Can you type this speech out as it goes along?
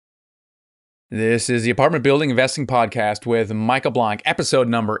This is the Apartment Building Investing Podcast with Michael Blank, episode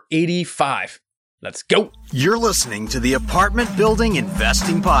number 85. Let's go. You're listening to the Apartment Building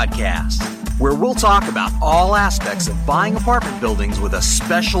Investing Podcast, where we'll talk about all aspects of buying apartment buildings with a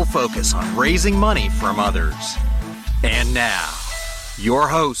special focus on raising money from others. And now, your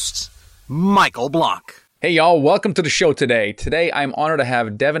host, Michael Blank. Hey y'all, welcome to the show today. Today I'm honored to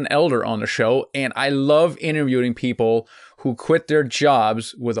have Devin Elder on the show, and I love interviewing people who quit their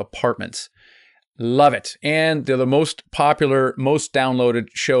jobs with apartments. Love it. And they're the most popular, most downloaded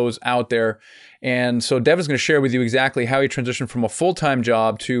shows out there. And so Devin's going to share with you exactly how he transitioned from a full-time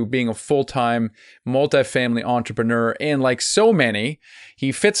job to being a full-time multifamily entrepreneur. And like so many,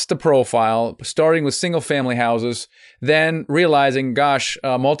 he fits the profile, starting with single-family houses, then realizing, gosh,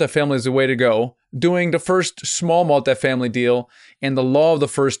 multifamily is the way to go, doing the first small multifamily deal, and the law of the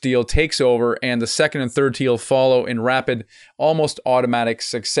first deal takes over, and the second and third deal follow in rapid, almost automatic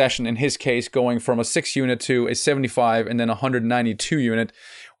succession. In his case, going from a 6-unit to a 75 and then a 192-unit.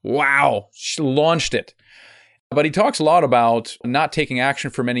 Wow, she launched it. But he talks a lot about not taking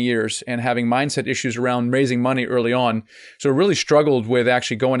action for many years and having mindset issues around raising money early on. So really struggled with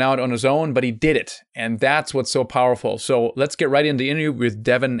actually going out on his own, but he did it. And that's what's so powerful. So let's get right into the interview with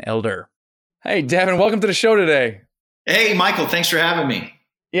Devin Elder. Hey, Devin, welcome to the show today. Hey, Michael, thanks for having me.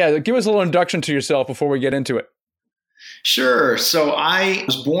 Yeah, give us a little introduction to yourself before we get into it. Sure. So I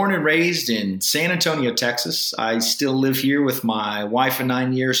was born and raised in San Antonio, Texas. I still live here with my wife of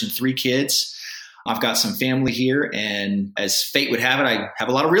 9 years and 3 kids. I've got some family here, and as fate would have it, I have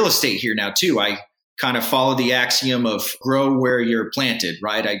a lot of real estate here now too. I kind of follow the axiom of grow where you're planted,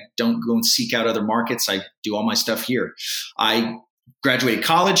 right? I don't go and seek out other markets. I do all my stuff here. I graduated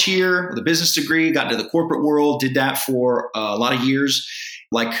college here with a business degree, got into the corporate world, did that for a lot of years.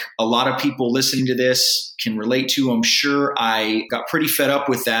 Like a lot of people listening to this can relate to, I'm sure I got pretty fed up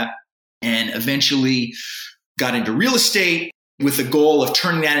with that and eventually got into real estate with the goal of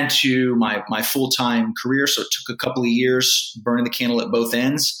turning that into my full-time career. So it took a couple of years burning the candle at both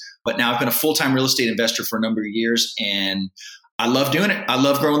ends. But now I've been a full-time real estate investor for a number of years, and I love doing it. I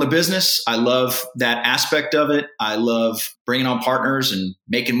love growing the business. I love that aspect of it. I love bringing on partners and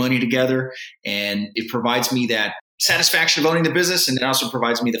making money together. And it provides me that satisfaction of owning the business. And it also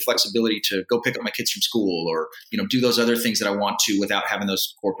provides me the flexibility to go pick up my kids from school or, do those other things that I want to without having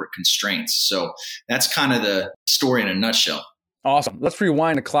those corporate constraints. So that's kind of the story in a nutshell. Awesome. Let's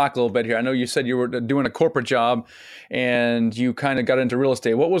rewind the clock a little bit here. I know you said you were doing a corporate job and you kind of got into real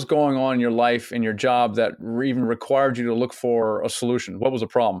estate. What was going on in your life and your job that even required you to look for a solution? What was the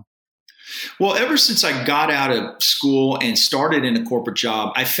problem? Well, ever since I got out of school and started in a corporate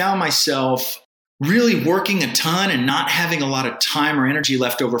job, I found myself really working a ton and not having a lot of time or energy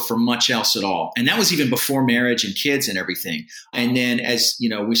left over for much else at all. And that was even before marriage and kids and everything. And then as,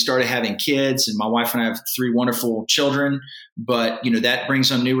 we started having kids, and my wife and I have 3 wonderful children, but, that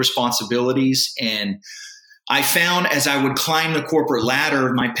brings on new responsibilities. And I found as I would climb the corporate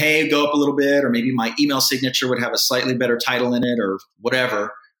ladder, my pay would go up a little bit, or maybe my email signature would have a slightly better title in it or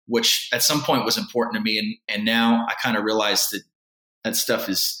whatever, which at some point was important to me. And now I kind of realized that stuff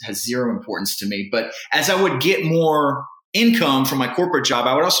has zero importance to me. But as I would get more income from my corporate job,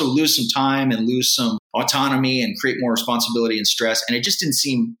 I would also lose some time and lose some autonomy and create more responsibility and stress. And it just didn't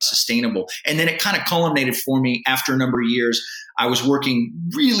seem sustainable. And then it kind of culminated for me after a number of years. I was working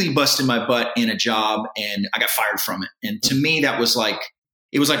really busting my butt in a job and I got fired from it. And to me, that was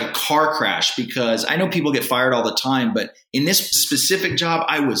it was like a car crash, because I know people get fired all the time, but in this specific job,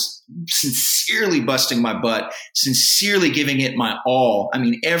 I was sincerely busting my butt, sincerely giving it my all. I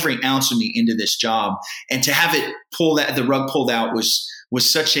mean, every ounce of me into this job, and to have it the rug pulled out was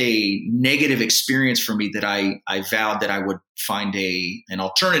such a negative experience for me that I vowed that I would find an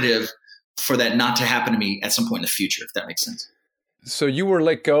alternative for that not to happen to me at some point in the future, if that makes sense. So you were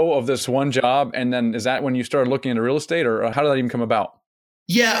let go of this one job, and then is that when you started looking into real estate, or how did that even come about?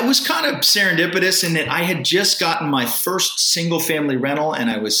 Yeah, it was kind of serendipitous in that I had just gotten my first single family rental, and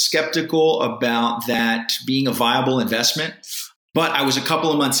I was skeptical about that being a viable investment. But I was a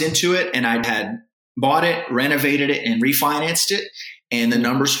couple of months into it, and I had bought it, renovated it, and refinanced it. And the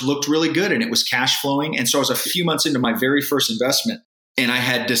numbers looked really good, and it was cash flowing. And so I was a few months into my very first investment, and I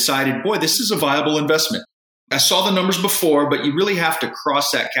had decided, boy, this is a viable investment. I saw the numbers before, but you really have to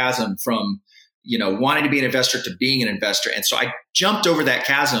cross that chasm from wanting to be an investor to being an investor. And so I jumped over that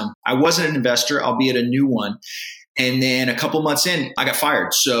chasm. I wasn't an investor, albeit a new one. And then a couple months in, I got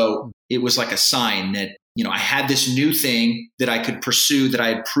fired. So it was like a sign that, I had this new thing that I could pursue, that I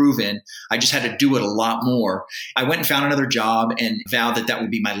had proven. I just had to do it a lot more. I went and found another job and vowed that would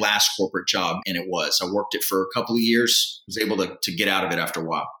be my last corporate job. And it was. I worked it for a couple of years, was able to get out of it after a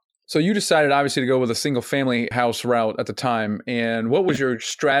while. So you decided obviously to go with a single family house route at the time. And what was your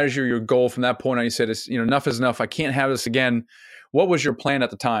strategy or your goal from that point on? You said, enough is enough. I can't have this again. What was your plan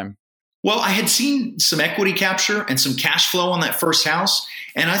at the time? Well, I had seen some equity capture and some cash flow on that first house.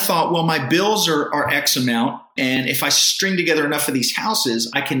 And I thought, well, my bills are X amount. And if I string together enough of these houses,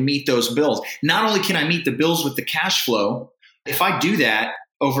 I can meet those bills. Not only can I meet the bills with the cash flow, if I do that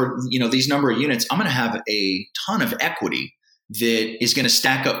over, these number of units, I'm going to have a ton of equity that is going to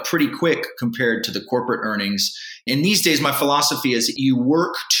stack up pretty quick compared to the corporate earnings. And these days, my philosophy is you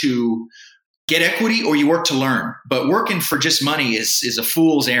work to get equity or you work to learn. But working for just money is a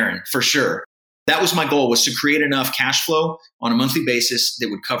fool's errand for sure. That was my goal, was to create enough cash flow on a monthly basis that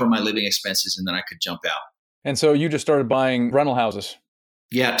would cover my living expenses, and then I could jump out. And so you just started buying rental houses.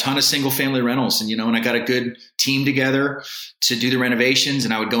 Yeah, a ton of single family rentals. And, and I got a good team together to do the renovations,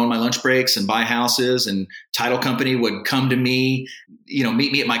 and I would go on my lunch breaks and buy houses, and title company would come to me,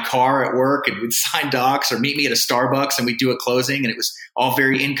 meet me at my car at work and would sign docs, or meet me at a Starbucks and we'd do a closing, and it was all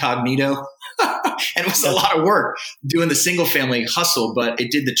very incognito. And it was a lot of work doing the single family hustle, but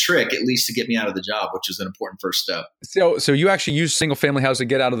it did the trick, at least to get me out of the job, which was an important first step. So you actually used single family house to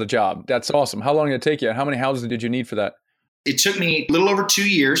get out of the job. That's awesome. How long did it take you? How many houses did you need for that? It took me a little over 2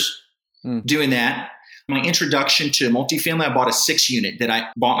 years doing that. My introduction to multifamily, I bought a 6-unit that I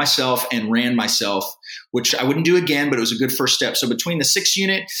bought myself and ran myself, which I wouldn't do again, but it was a good first step. So between the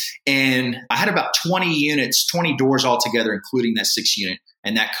 6-unit and I had about 20 units, 20 doors altogether, including that 6-unit.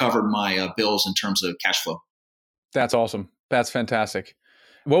 And that covered my bills in terms of cash flow. That's awesome. That's fantastic.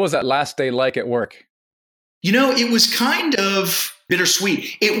 What was that last day like at work? It was kind of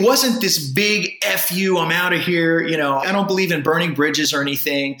bittersweet. It wasn't this big F you, I'm out of here. I don't believe in burning bridges or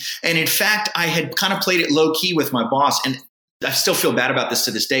anything. And in fact, I had kind of played it low key with my boss. And I still feel bad about this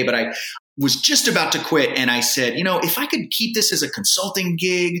to this day, but I was just about to quit. And I said, if I could keep this as a consulting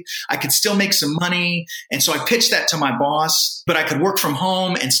gig, I could still make some money. And so I pitched that to my boss, but I could work from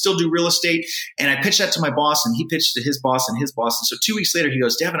home and still do real estate. And I pitched that to my boss, and he pitched to his boss and his boss. And so 2 weeks later, he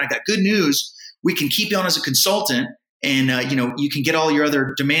goes, Devin, I got good news. We can keep you on as a consultant, and you can get all your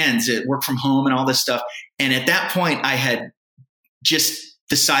other demands at work from home and all this stuff. And at that point, I had just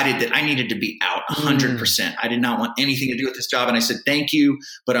decided that I needed to be out 100%. I did not want anything to do with this job. And I said, thank you,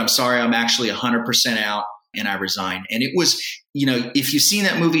 but I'm sorry, I'm actually 100% out, and I resigned. And it was, if you've seen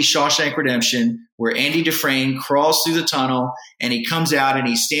that movie Shawshank Redemption, where Andy Dufresne crawls through the tunnel and he comes out and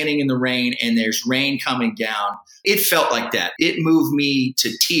he's standing in the rain and there's rain coming down. It felt like that. It moved me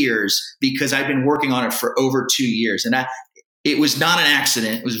to tears because I've been working on it for over 2 years. And it was not an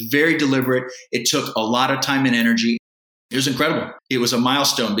accident. It was very deliberate. It took a lot of time and energy. It was incredible. It was a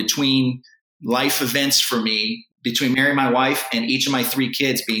milestone between life events for me, between marrying my wife and each of my 3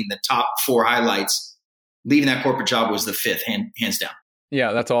 kids being the top 4 highlights. Leaving that corporate job was the 5th, hands down.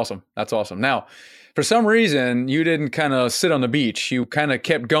 Yeah, that's awesome. That's awesome. Now, for some reason, you didn't kind of sit on the beach. You kind of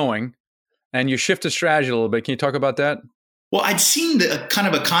kept going, and you shifted strategy a little bit. Can you talk about that? Well, I'd seen the kind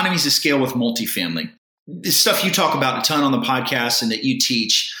of economies of scale with multifamily. The stuff you talk about a ton on the podcast and that you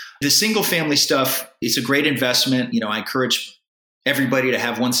teach. The single family stuff, it's a great investment. I encourage everybody to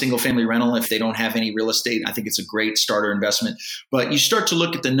have one single family rental if they don't have any real estate. I think it's a great starter investment. But you start to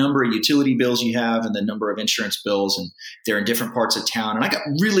look at the number of utility bills you have and the number of insurance bills, and they're in different parts of town. And I got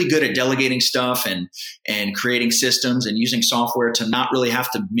really good at delegating stuff and creating systems and using software to not really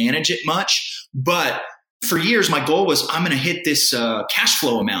have to manage it much. But for years, my goal was I'm going to hit this cash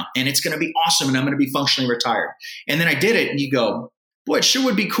flow amount, and it's going to be awesome, and I'm going to be functionally retired. And then I did it, and you go, boy, it sure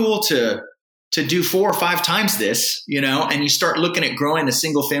would be cool to do 4 or 5 times this, and you start looking at growing the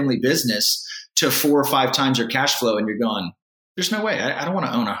single family business to 4 or 5 times your cash flow, and you're going, there's no way. I don't want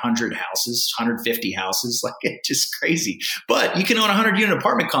to own 100 houses, 150 houses. Like, it's just crazy. But you can own a 100-unit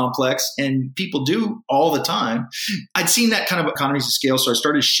apartment complex, and people do all the time. I'd seen that kind of economies of scale, so I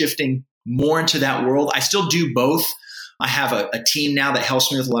started shifting more into that world. I still do both. I have a team now that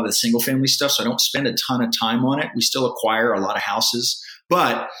helps me with a lot of the single family stuff, so I don't spend a ton of time on it. We still acquire a lot of houses,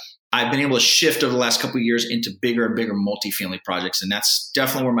 but I've been able to shift over the last couple of years into bigger and bigger multifamily projects. And that's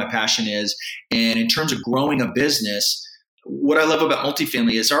definitely where my passion is. And in terms of growing a business, what I love about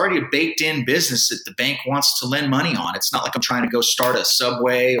multifamily is already a baked in business that the bank wants to lend money on. It's not like I'm trying to go start a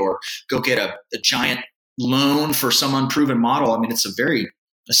Subway or go get a giant loan for some unproven model. I mean, it's a very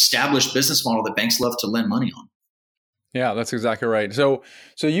established business model that banks love to lend money on. Yeah, that's exactly right. So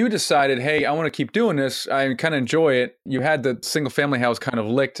you decided, hey, I want to keep doing this. I kind of enjoy it. You had the single family house kind of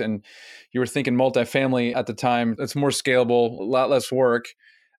licked, and you were thinking multifamily at the time. It's more scalable, a lot less work.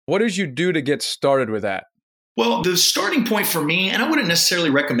 What did you do to get started with that? Well, the starting point for me, and I wouldn't necessarily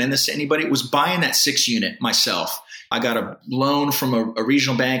recommend this to anybody, was buying that 6 unit myself. I got a loan from a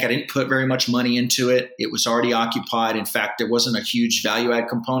regional bank. I didn't put very much money into it. It was already occupied. In fact, there wasn't a huge value add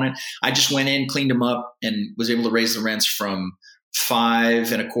component. I just went in, cleaned them up, and was able to raise the rents from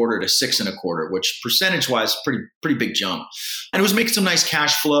 5.25% to 6.25%, which percentage wise, pretty big jump. And it was making some nice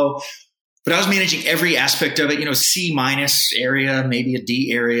cash flow. But I was managing every aspect of it, C- area, maybe a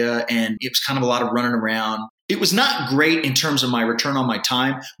D area. And it was kind of a lot of running around. It was not great in terms of my return on my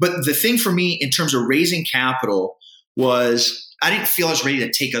time. But the thing for me in terms of raising capital was I didn't feel I was ready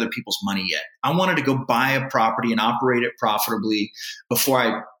to take other people's money yet. I wanted to go buy a property and operate it profitably before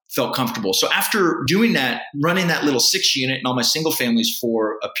I felt comfortable. So after doing that, running that little 6 unit and all my single families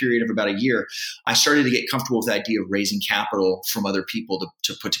for a period of about a year, I started to get comfortable with the idea of raising capital from other people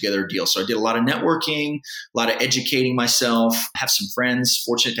to put together a deal. So I did a lot of networking, a lot of educating myself, have some friends,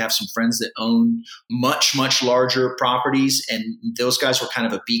 fortunate to have some friends that own much, much larger properties. And those guys were kind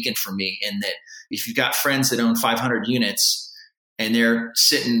of a beacon for me in that if you've got friends that own 500 units and they're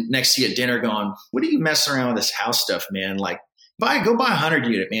sitting next to you at dinner going, what are you messing around with this house stuff, man? Like, go buy a 100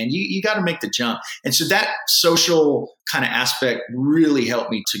 unit, man. You got to make the jump. And so that social kind of aspect really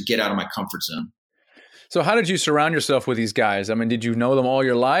helped me to get out of my comfort zone. So how did you surround yourself with these guys? I mean, did you know them all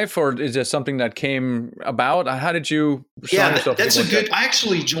your life, or is this something that came about? How did you surround yourself with people? I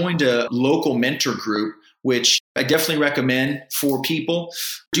actually joined a local mentor group, which I definitely recommend for people.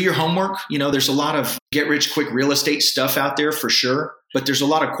 Do your homework. There's a lot of get rich quick real estate stuff out there for sure. But there's a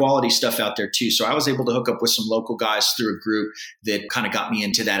lot of quality stuff out there too. So I was able to hook up with some local guys through a group that kind of got me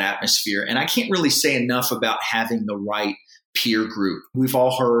into that atmosphere. And I can't really say enough about having the right peer group. We've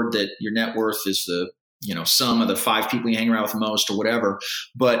all heard that your net worth is the sum of the 5 people you hang around with most or whatever.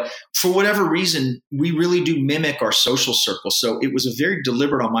 But for whatever reason, we really do mimic our social circle. So it was a very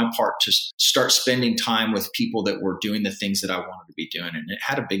deliberate on my part to start spending time with people that were doing the things that I wanted to be doing. And it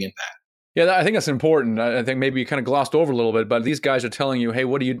had a big impact. Yeah, I think that's important. I think maybe you kind of glossed over a little bit, but these guys are telling you, hey,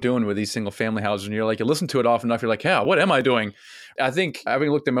 what are you doing with these single family houses? And you're like, you listen to it often enough, you're like, yeah, what am I doing? I think having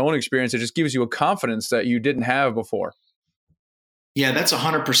looked at my own experience, it just gives you a confidence that you didn't have before. Yeah, that's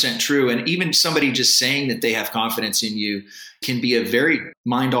 100% true. And even somebody just saying that they have confidence in you can be a very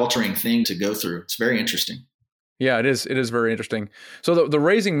mind-altering thing to go through. It's very interesting. Yeah, it is. It is very interesting. So the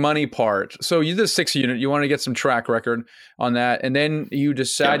raising money part. So you did 6 unit. You want to get some track record on that, and then you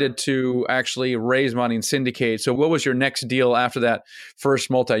decided to actually raise money and syndicate. So what was your next deal after that first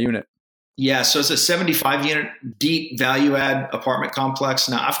multi-unit? Yeah, so it's a 75 unit deep value add apartment complex.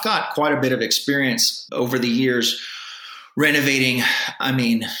 Now I've got quite a bit of experience over the years renovating.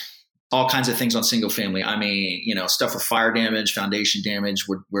 All kinds of things on single family. Stuff with fire damage, foundation damage,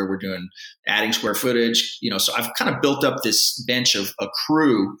 where we're doing adding square footage, so I've kind of built up this bench of a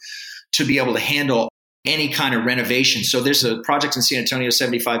crew to be able to handle any kind of renovation. So there's a project in San Antonio,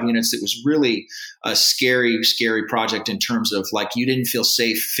 75 units, that was really a scary, scary project in terms of like you didn't feel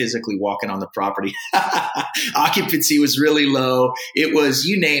safe physically walking on the property. Occupancy was really low. It was,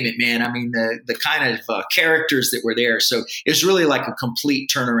 you name it, man. The kind of characters that were there. So it was really like a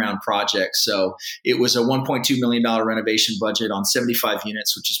complete turnaround project. So it was a $1.2 million renovation budget on 75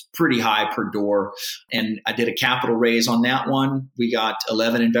 units, which is pretty high per door. And I did a capital raise on that one. We got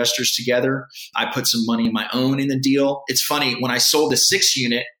 11 investors together. I put some money of my own in the deal. It's funny, when I sold the 6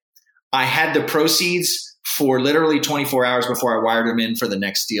 unit, I had the proceeds for literally 24 hours before I wired them in for the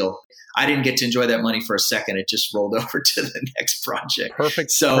next deal. I didn't get to enjoy that money for a second. It just rolled over to the next project.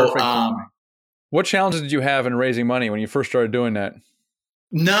 Perfect. So, what challenges did you have in raising money when you first started doing that?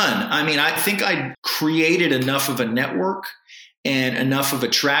 None. I think I created enough of a network and enough of a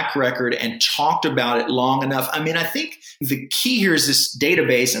track record and talked about it long enough. I think the key here is this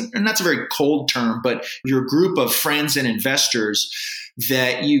database, and that's a very cold term, but your group of friends and investors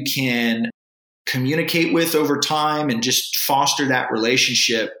that you can communicate with over time and just foster that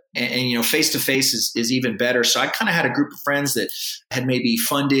relationship. And face-to-face is even better. So I kind of had a group of friends that had maybe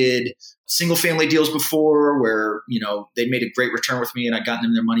funded single family deals before where, they made a great return with me and I got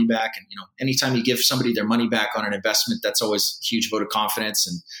them their money back. And, anytime you give somebody their money back on an investment, that's always a huge vote of confidence.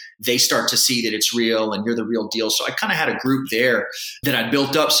 And they start to see that it's real and you're the real deal. So I kind of had a group there that I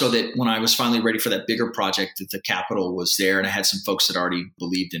built up so that when I was finally ready for that bigger project, that the capital was there. And I had some folks that already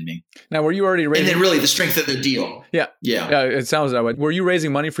believed in me. Now, were you already raising? And then really the strength of the deal. Yeah. It sounds that way. Were you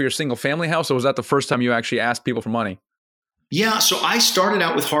raising money for your single family house, or was that the first time you actually asked people for money? Yeah. So I started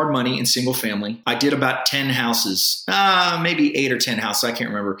out with hard money in single family. I did about 10 houses, maybe 8 or 10 houses. I can't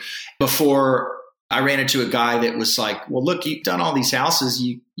remember, before I ran into a guy that was like, well, look, you've done all these houses.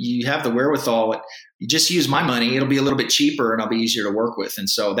 You have the wherewithal. You just use my money. It'll be a little bit cheaper and I'll be easier to work with. And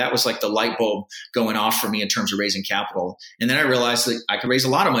so that was like the light bulb going off for me in terms of raising capital. And then I realized that I could raise a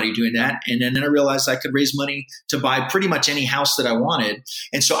lot of money doing that. And then I realized I could raise money to buy pretty much any house that I wanted.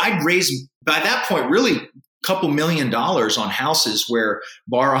 And so I'd raise, by that point, really couple $1 million on houses where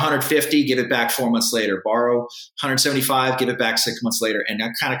borrow 150, give it back 4 months later, borrow 175, give it back 6 months later. And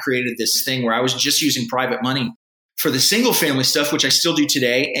that kind of created this thing where I was just using private money for the single family stuff, which I still do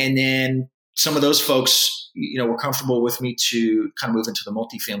today. And then some of those folks, were comfortable with me to kind of move into the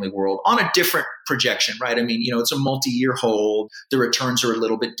multifamily world on a different projection, right? I mean, it's a multi-year hold. The returns are a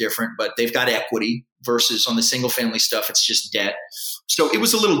little bit different, but they've got equity versus on the single family stuff, it's just debt. So it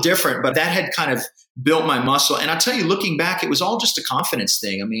was a little different, but that had kind of built my muscle. And I'll tell you, looking back, it was all just a confidence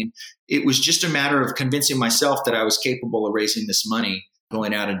thing. I mean, it was just a matter of convincing myself that I was capable of raising this money,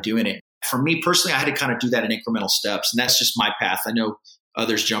 going out and doing it. For me personally, I had to kind of do that in incremental steps. And that's just my path. I know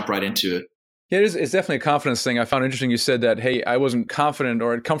others jump right into it. Yeah, it's definitely a confidence thing. I found interesting you said that, hey, I wasn't confident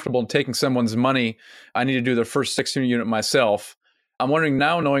or comfortable in taking someone's money. I need to do the first 16 unit myself. I'm wondering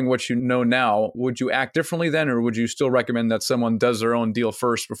now, knowing what you know now, would you act differently then, or would you still recommend that someone does their own deal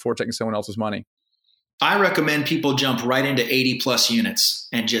first before taking someone else's money? I recommend people jump right into 80 plus units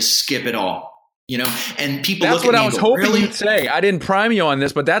and just skip it all, and people that's look at me. That's what I was hoping you'd say. I didn't prime you on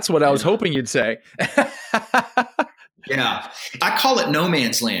this, but that's what I was hoping you'd say. Yeah. I call it no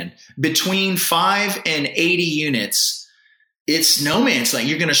man's land. Between 5 and 80 units, it's no man's land.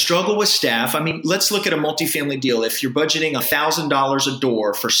 You're going to struggle with staff. I mean, let's look at a multifamily deal. If you're budgeting $1,000 a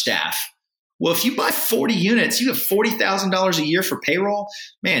door for staff, well, if you buy 40 units, you have $40,000 a year for payroll.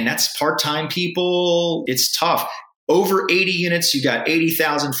 Man, that's part-time people. It's tough. Over 80 units, you got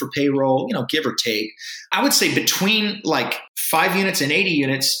 80,000 for payroll, give or take. I would say between like 5 units and 80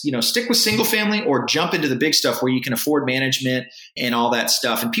 units, stick with single family or jump into the big stuff where you can afford management and all that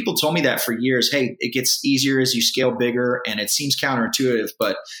stuff. And people told me that for years. Hey, it gets easier as you scale bigger, and it seems counterintuitive,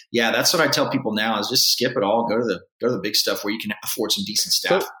 but yeah, that's what I tell people now is just skip it all. Go to the big stuff where you can afford some decent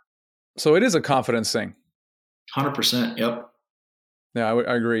staff. So it is a confidence thing. 100%. Yep. Yeah,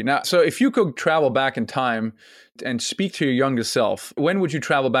 I agree. Now, so if you could travel back in time and speak to your youngest self, when would you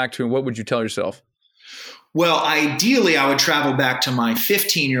travel back to and what would you tell yourself? Well, ideally, I would travel back to my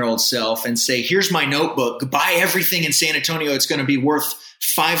 15-year-old self and say, here's my notebook. Buy everything in San Antonio. It's going to be worth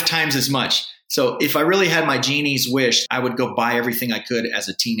 5 times as much. So if I really had my genie's wish, I would go buy everything I could as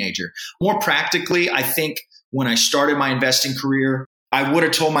a teenager. More practically, I think when I started my investing career, I would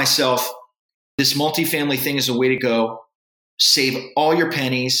have told myself, this multifamily thing is a way to go. Save all your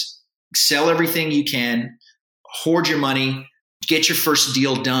pennies, sell everything you can, hoard your money, get your first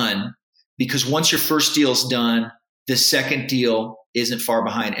deal done. Because once your first deal's done, the second deal isn't far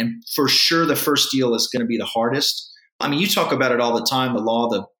behind. And for sure, the first deal is going to be the hardest. I mean, you talk about it all the time, the law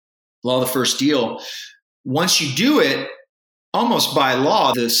of the first deal. Once you do it, almost by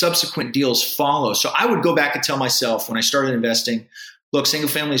law, the subsequent deals follow. So I would go back and tell myself when I started investing, look, single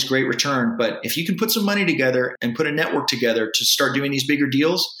family is great return, but if you can put some money together and put a network together to start doing these bigger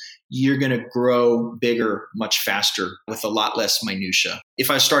deals, you're going to grow bigger much faster with a lot less minutia.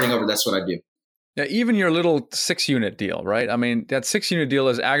 If I was starting over, that's what I'd do. Yeah, even your little 6-unit deal, right? I mean, that 6-unit deal,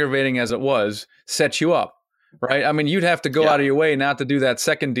 as aggravating as it was, set you up, right? I mean, you'd have to go out of your way not to do that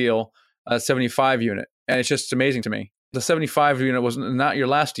second deal, 75 unit. And it's just amazing to me. The 75 unit was not your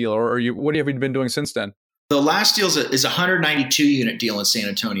last deal, or what have you been doing since then? The last deal is a 192 unit deal in San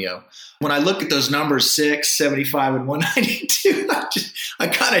Antonio. When I look at those numbers, 6, 75, and 192, I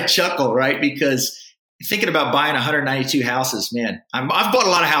kind of chuckle, right? Because thinking about buying 192 houses, man, I've bought a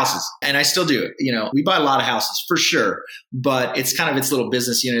lot of houses and I still do it. We buy a lot of houses for sure, but it's kind of its little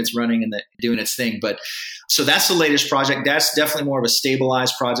business unit. It's running and doing its thing. But so that's the latest project. That's definitely more of a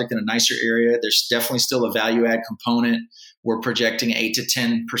stabilized project in a nicer area. There's definitely still a value add component. We're projecting 8 to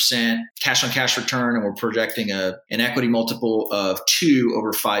 10% cash on cash return, and we're projecting an equity multiple of 2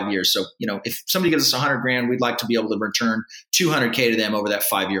 over 5 years. So, if somebody gives us $100,000, we'd like to be able to return $200K to them over that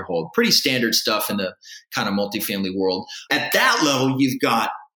 5-year hold. Pretty standard stuff in the kind of multifamily world. At that level, you've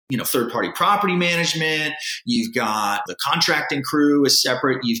got third-party property management. You've got the contracting crew is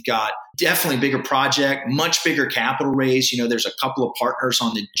separate. You've got definitely bigger project, much bigger capital raise. There's a couple of partners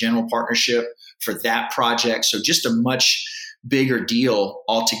on the general partnership for that project. So just a much bigger deal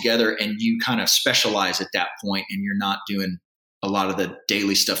altogether. And you kind of specialize at that point, and you're not doing a lot of the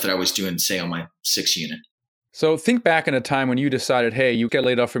daily stuff that I was doing, say, on my 6-unit. So think back in a time when you decided, hey, you get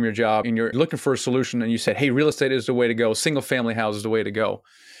laid off from your job and you're looking for a solution, and you said, hey, real estate is the way to go. Single family house is the way to go.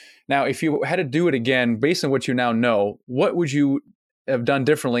 Now, if you had to do it again, based on what you now know, what would you have done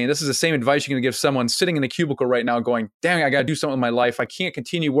differently? And this is the same advice you're going to give someone sitting in a cubicle right now going, dang, I got to do something with my life. I can't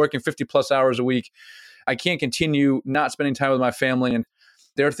continue working 50 plus hours a week. I can't continue not spending time with my family. And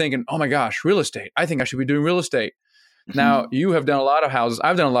they're thinking, oh my gosh, real estate. I think I should be doing real estate. Now, you have done a lot of houses.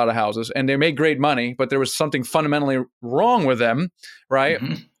 I've done a lot of houses, and they make great money, but there was something fundamentally wrong with them, right?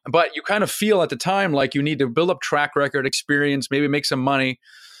 But you kind of feel at the time like you need to build up track record, experience, maybe make some money.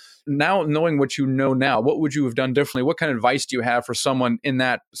 Now, knowing what you know now, what would you have done differently? What kind of advice do you have for someone in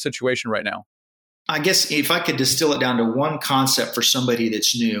that situation right now? I guess if I could distill it down to one concept for somebody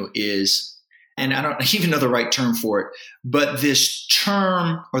that's new is, and I don't even know the right term for it, but this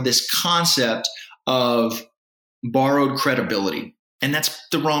term or this concept of borrowed credibility. And that's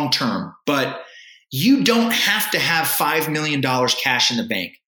the wrong term, but you don't have to have $5 million cash in the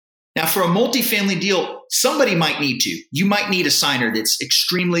bank. Now, for a multifamily deal, somebody might need to. You might need a signer that's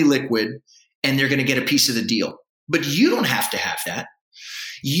extremely liquid and they're going to get a piece of the deal. But you don't have to have that.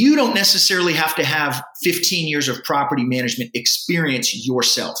 You don't necessarily have to have 15 years of property management experience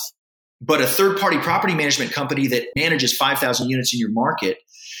yourself. But a third-party property management company that manages 5,000 units in your market.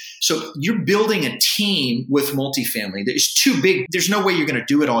 So you're building a team with multifamily that is too big. There's no way you're going to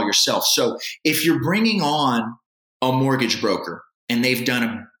do it all yourself. So if you're bringing on a mortgage broker and they've done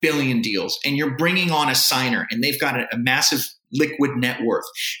 1 billion deals, and you're bringing on a signer and they've got a massive liquid net worth,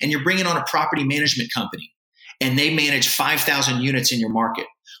 and you're bringing on a property management company and they manage 5,000 units in your market.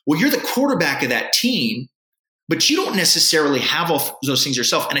 Well, you're the quarterback of that team, but you don't necessarily have all those things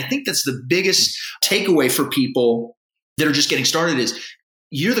yourself. And I think that's the biggest takeaway for people that are just getting started is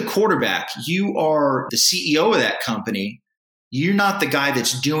you're the quarterback. You are the CEO of that company. You're not the guy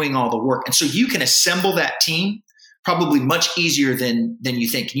that's doing all the work. And so you can assemble that team probably much easier than you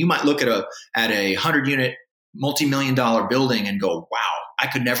think. And you might look at a 100-unit, multi-million-dollar building and go, wow, I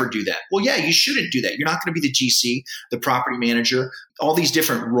could never do that. Well, yeah, you shouldn't do that. You're not going to be the GC, the property manager, all these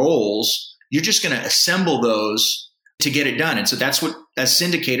different roles. You're just going to assemble those to get it done. And so that's what, as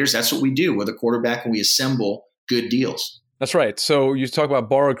syndicators, that's what we do. We're the quarterback and we assemble good deals. That's right. So you talk about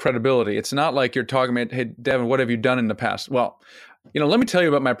borrowed credibility. It's not like you're talking about, hey, Devin, what have you done in the past? Well, let me tell you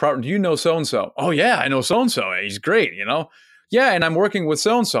about my property. Do you know so-and-so? Oh, yeah, I know so-and-so. He's great, Yeah, and I'm working with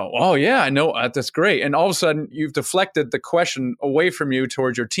so-and-so. Oh, yeah, I know. That's great. And all of a sudden, you've deflected the question away from you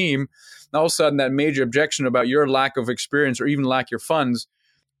towards your team. And all of a sudden, that major objection about your lack of experience or even lack your funds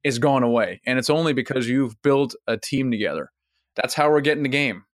is gone away. And it's only because you've built a team together. That's how we're getting the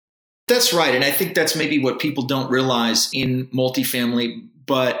game. That's right. And I think that's maybe what people don't realize in multifamily,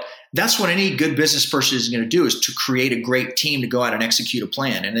 but that's what any good business person is going to do, is to create a great team to go out and execute a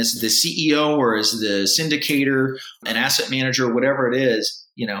plan. And as the CEO or as the syndicator, an asset manager, whatever it is,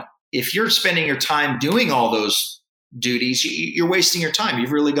 if you're spending your time doing all those duties, you're wasting your time.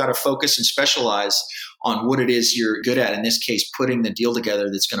 You've really got to focus and specialize on what it is you're good at. In this case, putting the deal together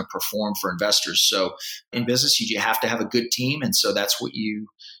that's going to perform for investors. So in business, you have to have a good team. And so that's what you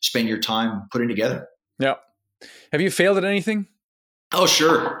spend your time putting together. Yeah. Have you failed at anything? Oh,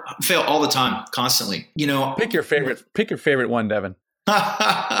 sure. I fail all the time, constantly. Pick your favorite one, Devin.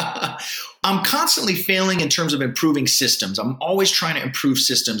 I'm constantly failing in terms of improving systems. I'm always trying to improve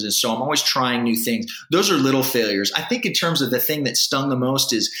systems. And so I'm always trying new things. Those are little failures. I think in terms of the thing that stung the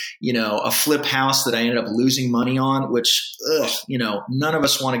most is, a flip house that I ended up losing money on, which, none of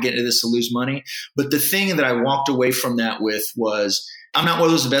us want to get into this to lose money. But the thing that I walked away from that with was, I'm not one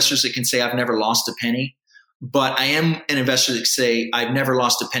of those investors that can say I've never lost a penny. But I am an investor that can say I've never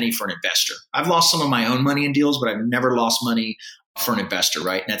lost a penny for an investor. I've lost some of my own money in deals, but I've never lost money for an investor,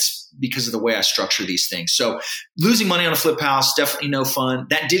 right? And that's because of the way I structure these things. So losing money on a flip house, definitely no fun.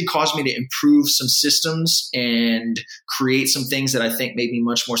 That did cause me to improve some systems and create some things that I think made me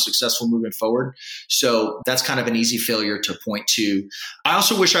much more successful moving forward. So that's kind of an easy failure to point to. I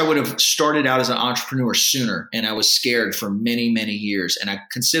also wish I would have started out as an entrepreneur sooner, and I was scared for many, many years. And I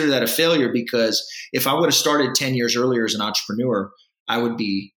consider that a failure because if I would have started 10 years earlier as an entrepreneur, I would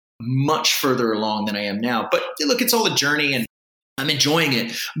be much further along than I am now. But look, it's all a journey and I'm enjoying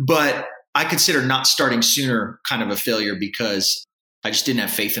it, but I consider not starting sooner kind of a failure because I just didn't have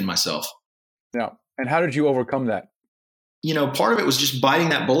faith in myself. Yeah. And how did you overcome that? Part of it was just biting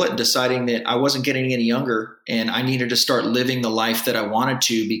that bullet and deciding that I wasn't getting any younger and I needed to start living the life that I wanted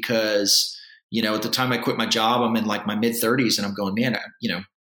to because, at the time I quit my job, I'm in like my mid 30s and I'm going, man,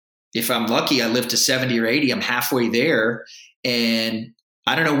 if I'm lucky, I live to 70 or 80, I'm halfway there. And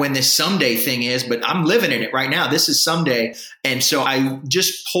I don't know when this someday thing is, but I'm living in it right now. This is someday. And so I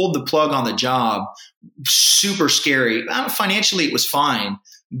just pulled the plug on the job. Super scary. Financially, it was fine,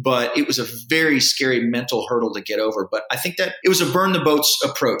 but it was a very scary mental hurdle to get over. But I think that it was a burn the boats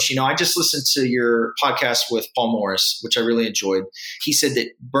approach. I just listened to your podcast with Paul Morris, which I really enjoyed. He said that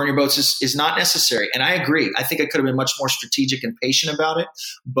burn your boats is not necessary. And I agree. I think I could have been much more strategic and patient about it.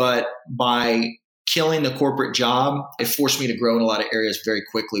 But by killing the corporate job, it forced me to grow in a lot of areas very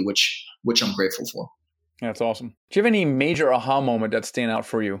quickly, which I'm grateful for. That's awesome. Do you have any major aha moment that stand out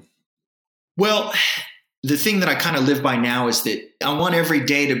for you? Well, the thing that I kind of live by now is that I want every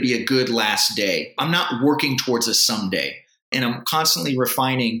day to be a good last day. I'm not working towards a someday. And I'm constantly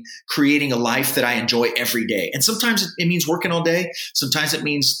refining, creating a life that I enjoy every day. And sometimes it means working all day. Sometimes it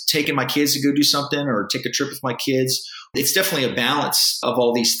means taking my kids to go do something or take a trip with my kids. It's definitely a balance of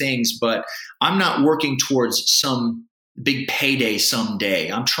all these things, but I'm not working towards some big payday someday.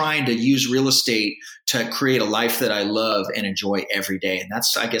 I'm trying to use real estate to create a life that I love and enjoy every day. And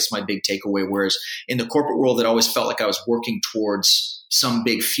that's, I guess, my big takeaway. Whereas in the corporate world, it always felt like I was working towards some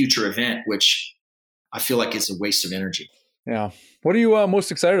big future event, which I feel like is a waste of energy. Yeah. What are you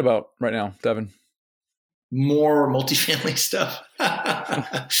most excited about right now, Devin? More multifamily stuff.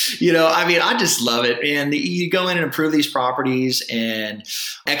 I just love it. And you go in and improve these properties and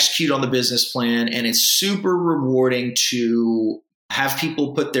execute on the business plan. And it's super rewarding to have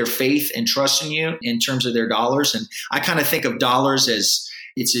people put their faith and trust in you in terms of their dollars. And I kind of think of dollars as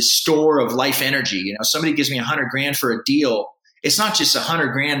it's a store of life energy. Somebody gives me $100,000 for a deal. It's not just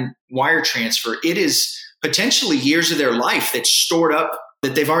 $100,000 wire transfer. It is potentially years of their life that's stored up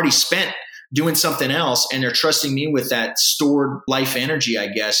that they've already spent doing something else, and they're trusting me with that stored life energy, I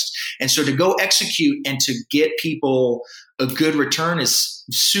guess. And so to go execute and to get people a good return is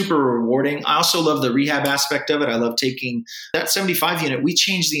super rewarding. I also love the rehab aspect of it. I love taking that 75 unit. We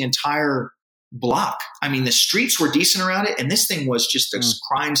changed the entire block. The streets were decent around it, and this thing was just a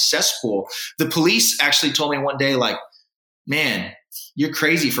crime cesspool. The police actually told me one day, like, man, you're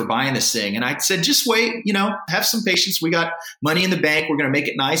crazy for buying this thing. And I said, just wait, have some patience. We got money in the bank. We're going to make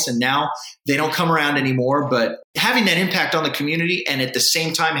it nice. And now they don't come around anymore. But having that impact on the community and at the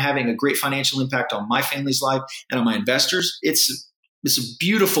same time having a great financial impact on my family's life and on my investors, it's a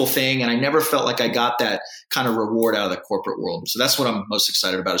beautiful thing. And I never felt like I got that kind of reward out of the corporate world. So that's what I'm most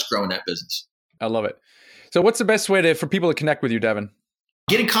excited about, is growing that business. I love it. So what's the best way for people to connect with you, Devin?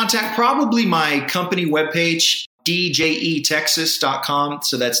 Get in contact, probably my company webpage, djetexas.com.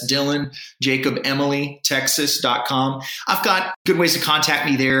 So that's Dylan, Jacob, Emily, Texas.com. I've got good ways to contact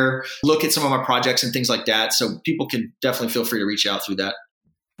me there, look at some of my projects and things like that. So people can definitely feel free to reach out through that.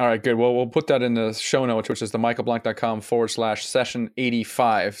 All right, good. Well, we'll put that in the show notes, which is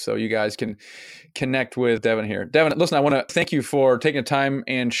themichaelblank.com/session85. So you guys can connect with Devin here. Devin, listen, I want to thank you for taking the time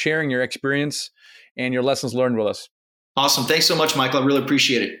and sharing your experience and your lessons learned with us. Awesome. Thanks so much, Michael. I really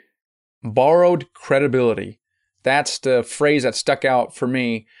appreciate it. Borrowed credibility. That's the phrase that stuck out for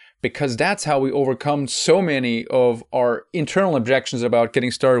me, because that's how we overcome so many of our internal objections about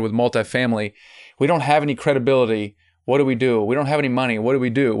getting started with multifamily. We don't have any credibility. What do? We don't have any money. What do we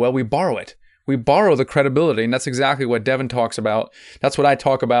do? Well, we borrow it. We borrow the credibility. And that's exactly what Devin talks about. That's what I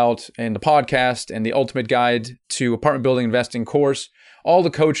talk about in the podcast and the Ultimate Guide to Apartment Building Investing course. All the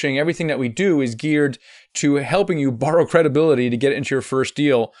coaching, everything that we do is geared to helping you borrow credibility to get into your first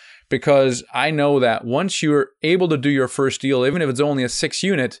deal. Because I know that once you're able to do your first deal, even if it's only a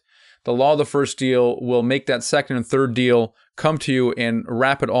 6-unit, the law of the first deal will make that second and third deal come to you in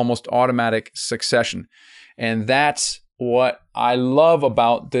rapid, almost automatic succession. And that's what I love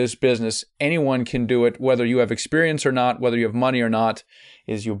about this business. Anyone can do it, whether you have experience or not, whether you have money or not,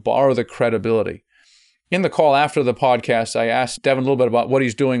 is you borrow the credibility. In the call after the podcast, I asked Devin a little bit about what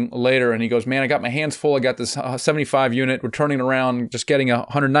he's doing later, and he goes, man, I got my hands full. I got this 75 unit. We're turning around, just getting a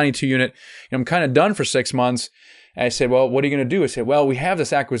 192 unit. I'm kind of done for 6 months. And I said, well, what are you going to do? I said, well, we have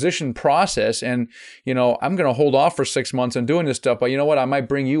this acquisition process, and, I'm going to hold off for 6 months on doing this stuff, but you know what? I might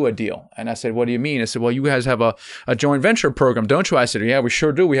bring you a deal. And I said, what do you mean? I said, well, you guys have a joint venture program, don't you? I said, yeah, we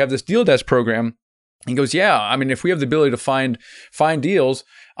sure do. We have this deal desk program. He goes, yeah, if we have the ability to find deals,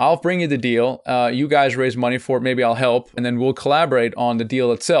 I'll bring you the deal. You guys raise money for it. Maybe I'll help. And then we'll collaborate on the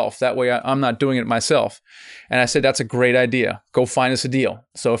deal itself. That way I'm not doing it myself. And I said, that's a great idea. Go find us a deal.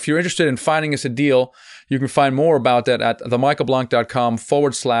 So if you're interested in finding us a deal, you can find more about that at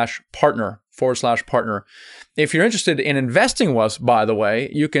themichaelblank.com/partner. If you're interested in investing with us, by the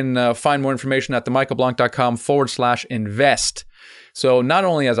way, you can find more information at themichaelblank.com/invest. So not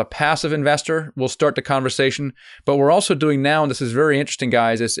only as a passive investor, we'll start the conversation, but we're also doing now, and this is very interesting,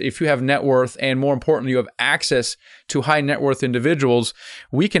 guys, is if you have net worth and more importantly, you have access to high net worth individuals,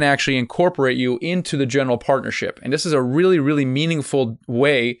 we can actually incorporate you into the general partnership. And this is a really, really meaningful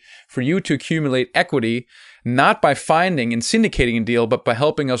way for you to accumulate equity not by finding and syndicating a deal, but by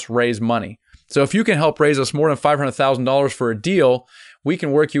helping us raise money. So if you can help raise us more than $500,000 for a deal, we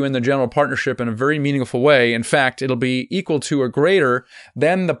can work you in the general partnership in a very meaningful way. In fact, it'll be equal to or greater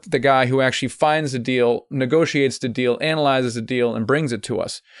than the guy who actually finds the deal, negotiates the deal, analyzes the deal, and brings it to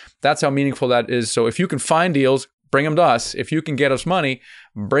us. That's how meaningful that is. So if you can find deals, bring them to us. If you can get us money,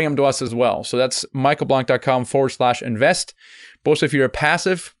 bring them to us as well. So that's michaelblank.com/invest. Both if you're a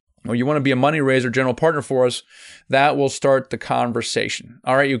passive or you want to be a money raiser general partner for us, that will start the conversation.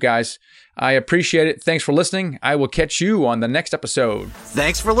 All right, you guys, I appreciate it. Thanks for listening. I will catch you on the next episode.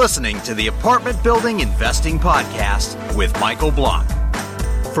 Thanks for listening to the Apartment Building Investing Podcast with Michael Blank.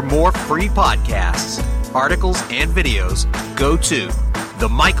 For more free podcasts, articles, and videos, go to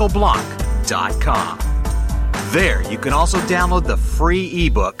themichaelblank.com. There, you can also download the free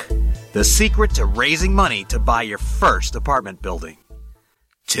ebook, The Secret to Raising Money to Buy Your First Apartment Building.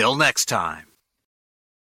 Till next time.